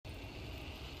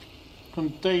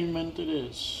Containment it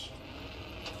is.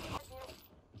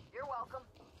 You're welcome.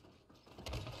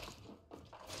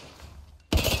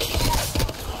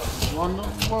 One,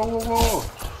 whoa, whoa, whoa.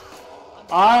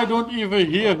 I don't even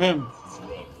hear him.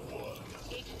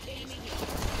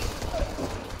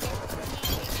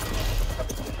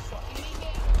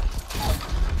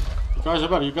 You guys are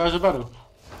better, you guys are better. You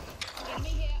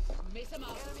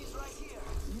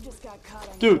just got caught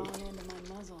on Dude. your own end of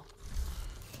my muzzle.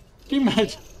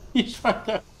 Teammate, he's right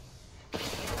there.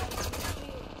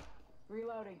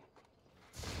 Reloading.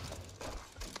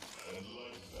 Enemy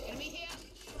here. Enemy here.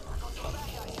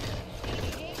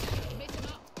 Miss him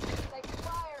up. Taking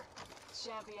fire.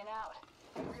 Champion out.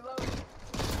 Reloading.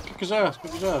 Kick his ass,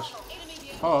 kick his ass. Enemy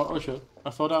here. Oh shit,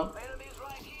 I fell down. Enemies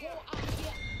right here. Four up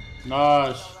here.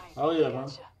 Nice. Hell yeah, man.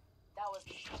 Gotcha. That was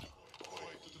the heads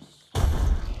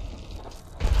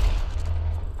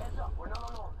up. We're not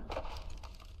alone.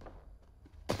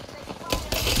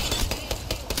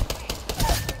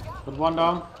 Put one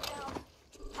down.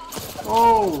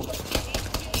 Oh!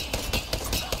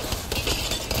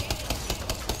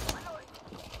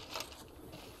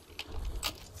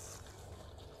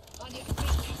 On your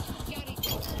feet. Carry.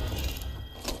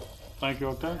 Thank you,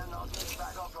 okay? I'll take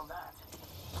back up from that.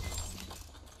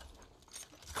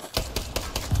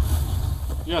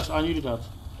 Yes, I needed that.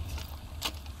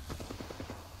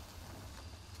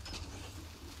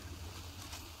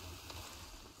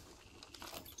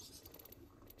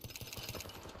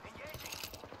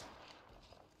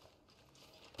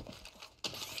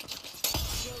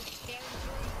 Shield tearing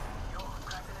through.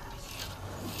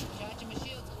 Charging my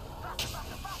shield.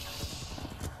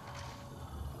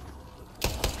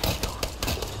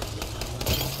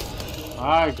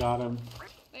 I got him.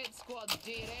 That squad's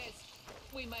dead ass.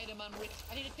 We made him unrich.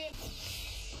 I need a tip.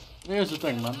 Here's the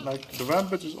thing, man. Like, the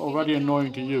rampage is already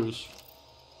annoying to use.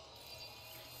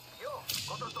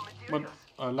 But,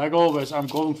 like always, I'm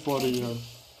going for the,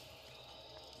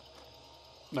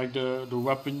 like the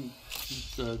weapon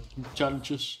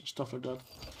challenges, stuff like that.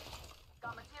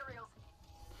 Got materials.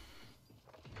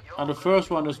 And the first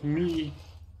one is me.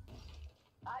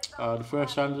 The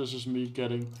first challenge is me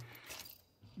getting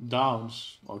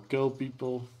downs or kill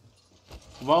people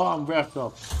while I'm wrapped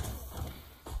up.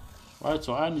 Right,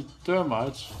 so I need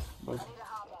termites, but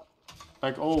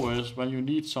like always, when you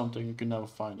need something, you can never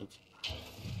find it.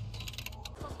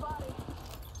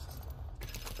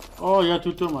 Oh yeah,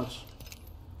 2 termites.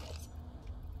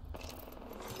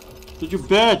 Did you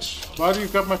bitch? Why do you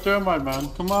got my termite, man?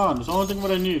 Come on, it's the only thing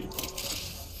what I need.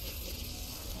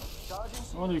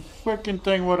 Only freaking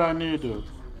thing what I need, dude.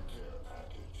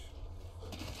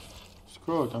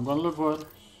 Screw it, I'm gonna look for it.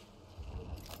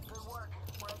 Good work.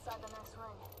 We're inside the next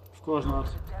ring. Of course not.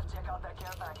 Check out that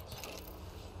care package.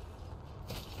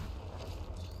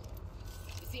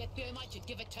 You see a thermite, you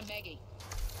give it to Maggie.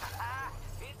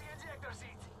 Hit the ejector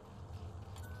seat.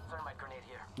 Thermite grenade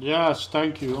here. Yes,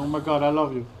 thank you. Oh my god, I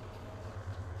love you.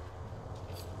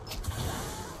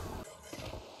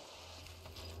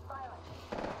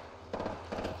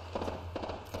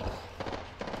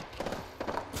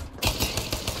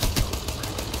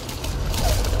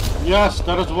 Yes,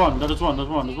 that is one, that is one, that is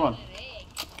one, that is one.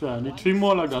 Okay, I need 3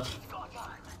 more like that.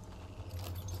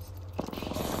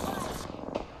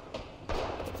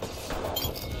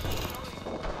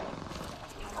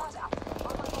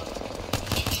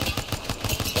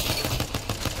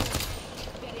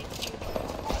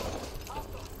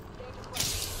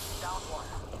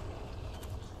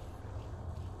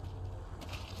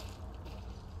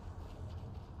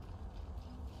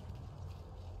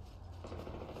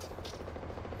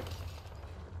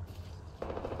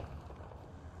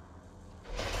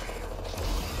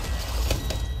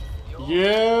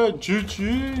 Yeah,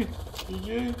 GG!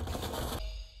 GG!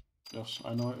 Yes,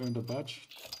 I know I earned a badge.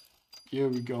 Here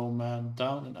we go, man.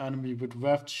 Down an enemy with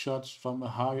reft shots from a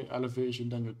higher elevation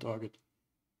than your target.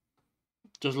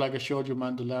 Just like I showed you,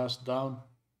 man, the last down.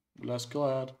 Let's go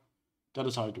ahead. That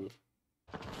is how I do it.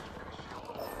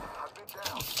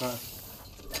 Okay.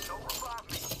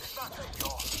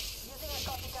 Using a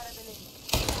copycat ability.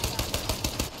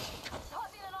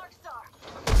 Tossing an arc star.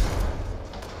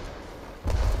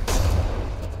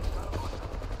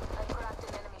 I cracked an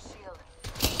enemy shield.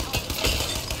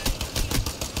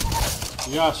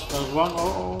 Yes, there's one.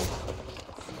 Oh,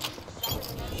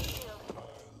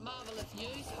 Marvelous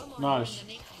news. nice. In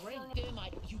the next ring,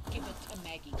 thermite, you give it to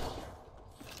Maggie.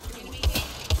 Enemy in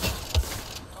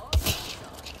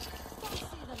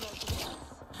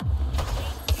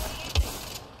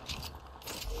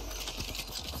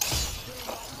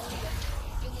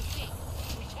the stick.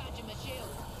 Recharging my shield.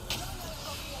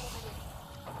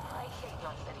 I hate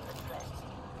not setting the threat.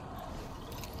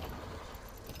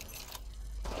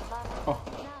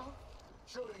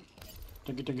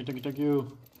 Thank you, thank you, thank you, thank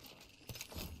you.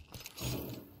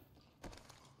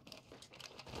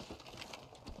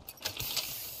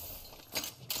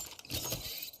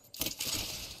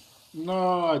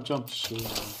 No, I jumped too soon.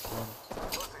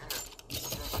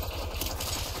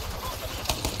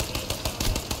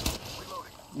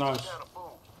 Nice.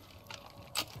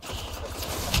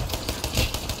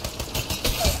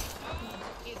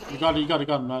 You got it, you got it, you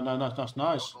got it. No, that's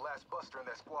nice. The last buster in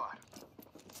that squad.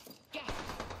 Gas.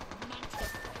 Monster.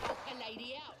 A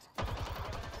lady out.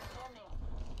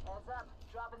 Heads up,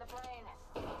 dropping the plane.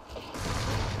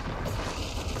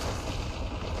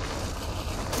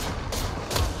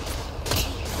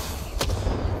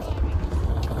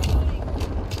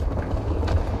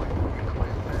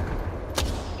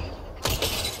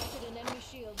 Spotted an enemy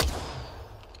shield.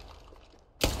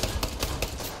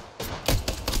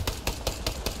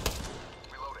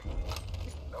 Reloading.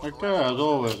 Okay, as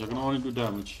always, I can only do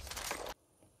damage.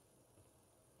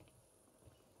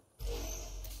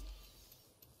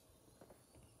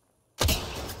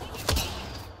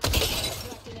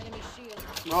 Cracked an enemy shield.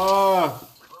 Ah!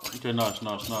 Okay, nice,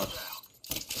 nice, nice.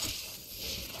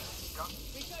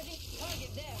 Recharging.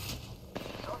 Target there.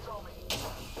 Don't tell me.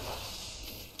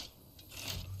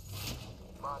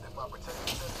 Mind if I protect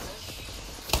you,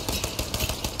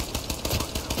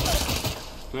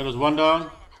 Okay, there's one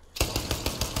down.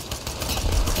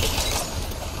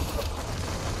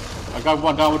 I got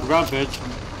one down with Rampage,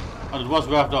 and it was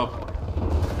wrapped up.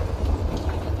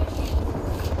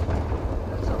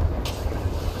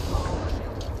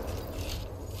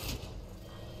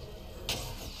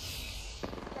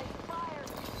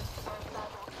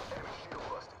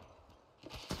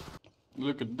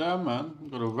 Look at that, man.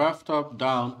 Got a wrapped up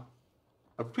down.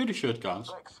 I'm pretty sure it counts.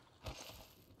 Thanks.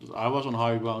 I was on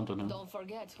high ground on him. Don't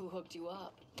forget who hooked you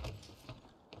up.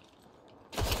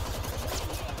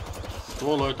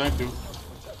 Oh Lord, thank you.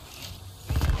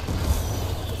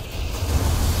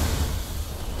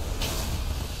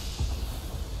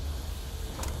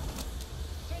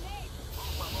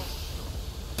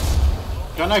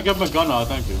 Can I get my gun out?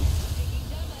 Thank you.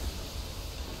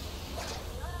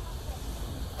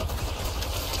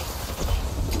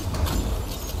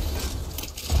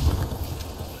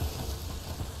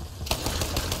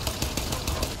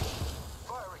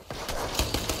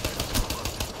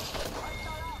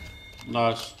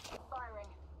 Nice. Firing.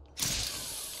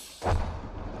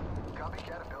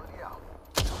 Copycat ability out.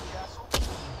 Castle.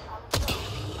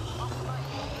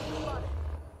 Spotted.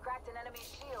 Cracked an enemy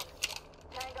shield.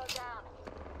 Tango down.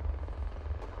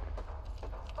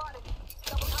 Spotted.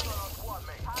 Double timing. Squad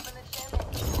mate. Popping the chimney.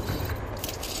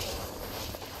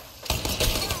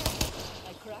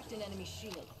 I cracked an enemy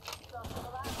shield. So for the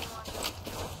last one.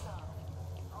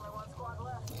 Only one squad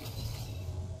left.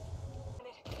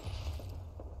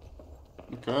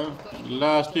 Okay. The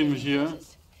last team is here. Spotted.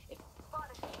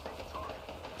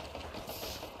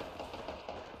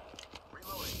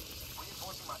 Reloading.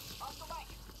 Reinforcing my. Off the mic.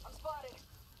 I'm spotted.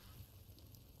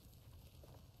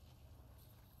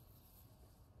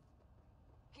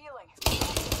 Healing.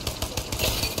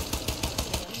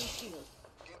 Enemy shield.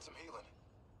 Getting some healing.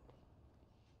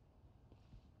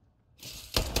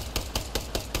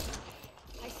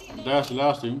 I see an That's the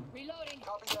last team. Reloading.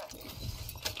 Copy that.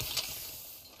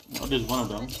 Oh, this is one of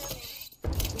them. We take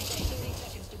 30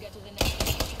 seconds to get to the next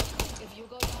one. If you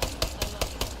go down, I'm not.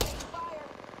 Fire.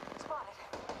 Spotted.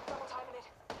 Double timing it.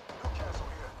 New castle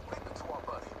here. Leap into our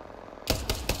buddy. Give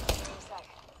me a sec.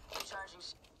 Recharging.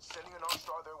 Sending an Arc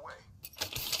Star their way.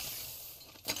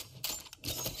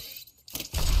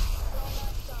 Throwing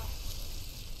Arc Star.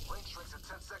 Range shrinks in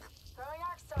 10 seconds. Throwing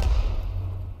Arc Star.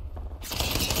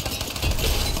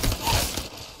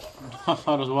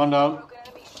 There's one down. Broken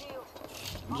enemy shield.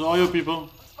 It's all you people. I'm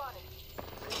spotted.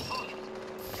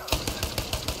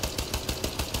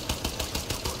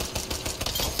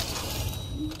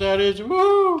 That is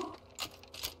woo!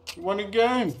 Won a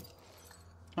game.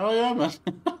 Oh yeah, man.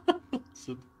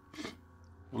 So,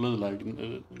 what is it like?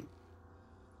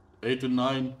 8 to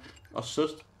 9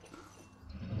 assists.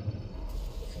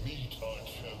 Meet our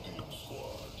champion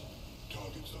squad.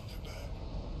 Targets on their back.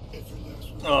 Every last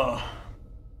one.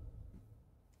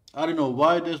 I don't know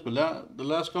why it is, but the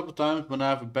last couple of times when I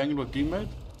have a Bangalore teammate,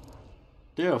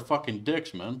 they are fucking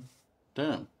dicks, man.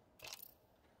 Damn.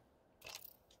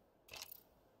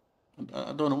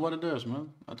 I don't know what it is,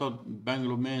 man. I thought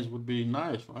Bangalore mains would be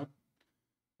nice, right?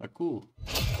 Like, cool.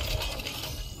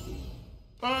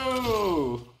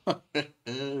 Oh!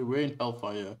 Rain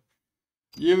Hellfire.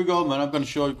 Here we go, man. I'm gonna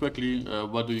show you quickly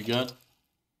what do you get.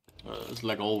 It's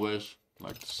like always,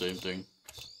 like the same thing.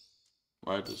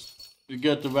 Right? You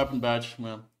get the weapon badge,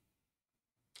 man.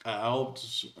 I hope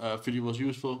this video was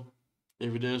useful.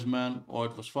 If it is, man, or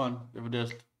it was fun. If it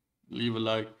is, leave a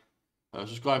like.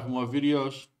 Subscribe for more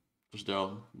videos, because there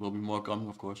will be more coming,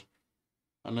 of course.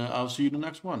 And I'll see you in the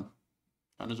next one.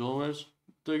 And as always,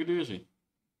 take it easy.